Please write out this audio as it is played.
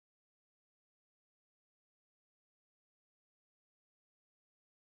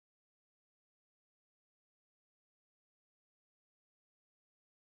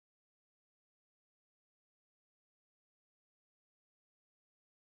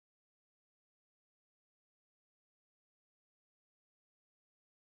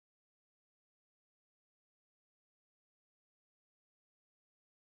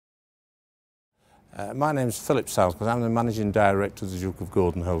My name is Philip Southcott. I'm the Managing Director of the Duke of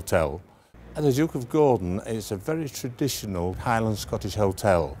Gordon Hotel. The Duke of Gordon is a very traditional Highland Scottish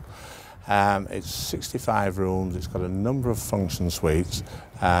hotel. It's 65 rooms, it's got a number of function suites,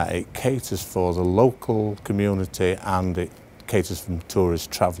 it caters for the local community and it caters for tourists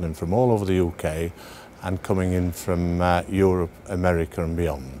travelling from all over the UK and coming in from Europe, America and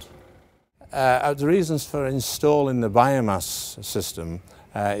beyond. The reasons for installing the biomass system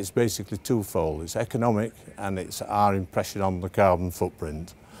is basically twofold. It's economic and it's our impression on the carbon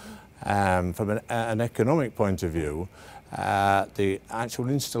footprint. From an economic point of view, the actual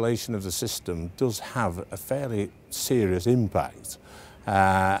installation of the system does have a fairly serious impact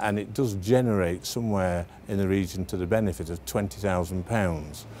and it does generate somewhere in the region to the benefit of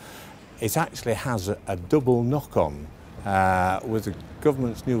 £20,000. It actually has a double knock-on with the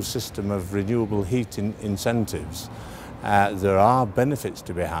government's new system of renewable heating incentives. There are benefits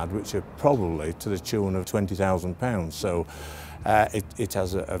to be had which are probably to the tune of £20,000. So it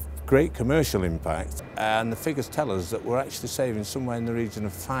has a great commercial impact, and the figures tell us that we're actually saving somewhere in the region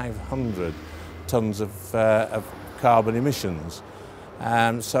of 500 tonnes of carbon emissions.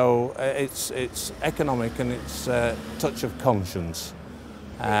 So it's economic and it's a touch of conscience,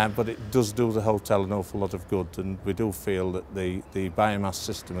 but it does do the hotel an awful lot of good, and we do feel that the biomass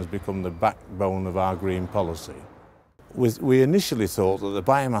system has become the backbone of our green policy. We initially thought that the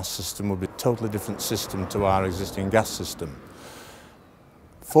biomass system would be a totally different system to our existing gas system.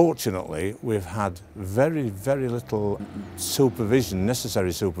 Fortunately, we've had very little supervision,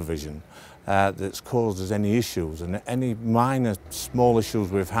 necessary supervision, that's caused us any issues, and any minor small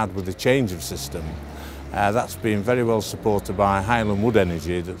issues we've had with the change of system, that's been very well supported by Highland Wood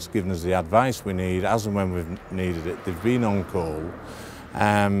Energy, that's given us the advice we need as and when we've needed it. They've been on call,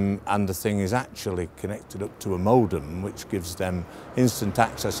 and the thing is actually connected up to a modem which gives them instant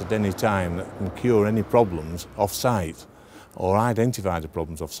access at any time that can cure any problems off-site or identify the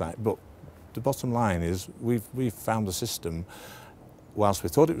problems off-site. But the bottom line is we've found a system, whilst we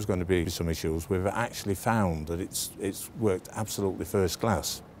thought it was going to be some issues, we've actually found that it's worked absolutely first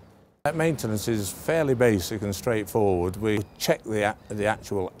class. Maintenance is fairly basic and straightforward. We check the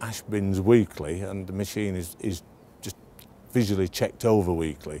actual ash bins weekly, and the machine is just visually checked over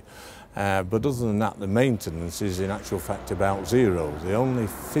weekly. But other than that, the maintenance is in actual fact about zero. The only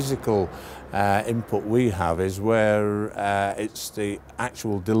physical input we have is where it's the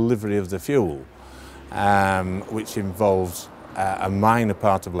actual delivery of the fuel, which involves a minor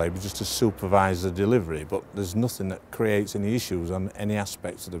part of labour just to supervise the delivery, but there's nothing that creates any issues on any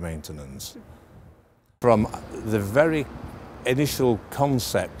aspects of the maintenance. From the very initial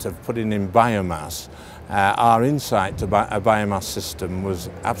concept of putting in biomass, our insight to a biomass system was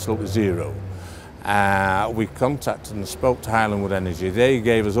absolutely zero. We contacted and spoke to Highland Wood Energy. They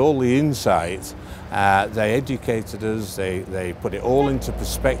gave us all the insight, they educated us, they put it all into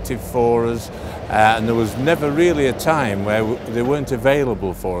perspective for us, and there was never really a time where they weren't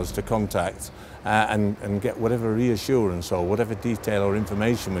available for us to contact and get whatever reassurance or whatever detail or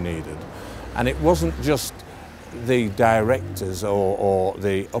information we needed. And it wasn't just the directors or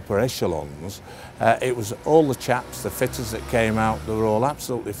the upper echelons, it was all the chaps, the fitters that came out. They were all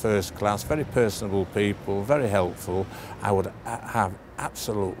absolutely first class, very personable people, very helpful. I would have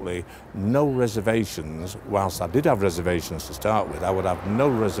absolutely no reservations. Whilst I did have reservations to start with, I would have no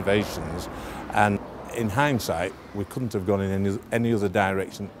reservations, and in hindsight we couldn't have gone in any other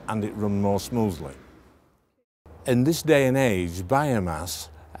direction and it run more smoothly. In this day and age, biomass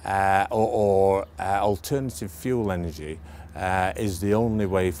or alternative fuel energy is the only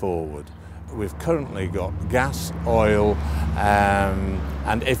way forward. We've currently got gas, oil,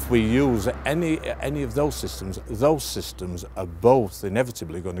 and if we use any of those systems are both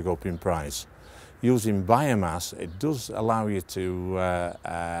inevitably going to go up in price. Using biomass, it does allow you to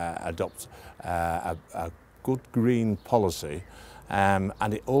adopt a good green policy,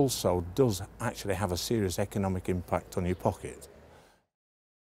 and it also does actually have a serious economic impact on your pocket.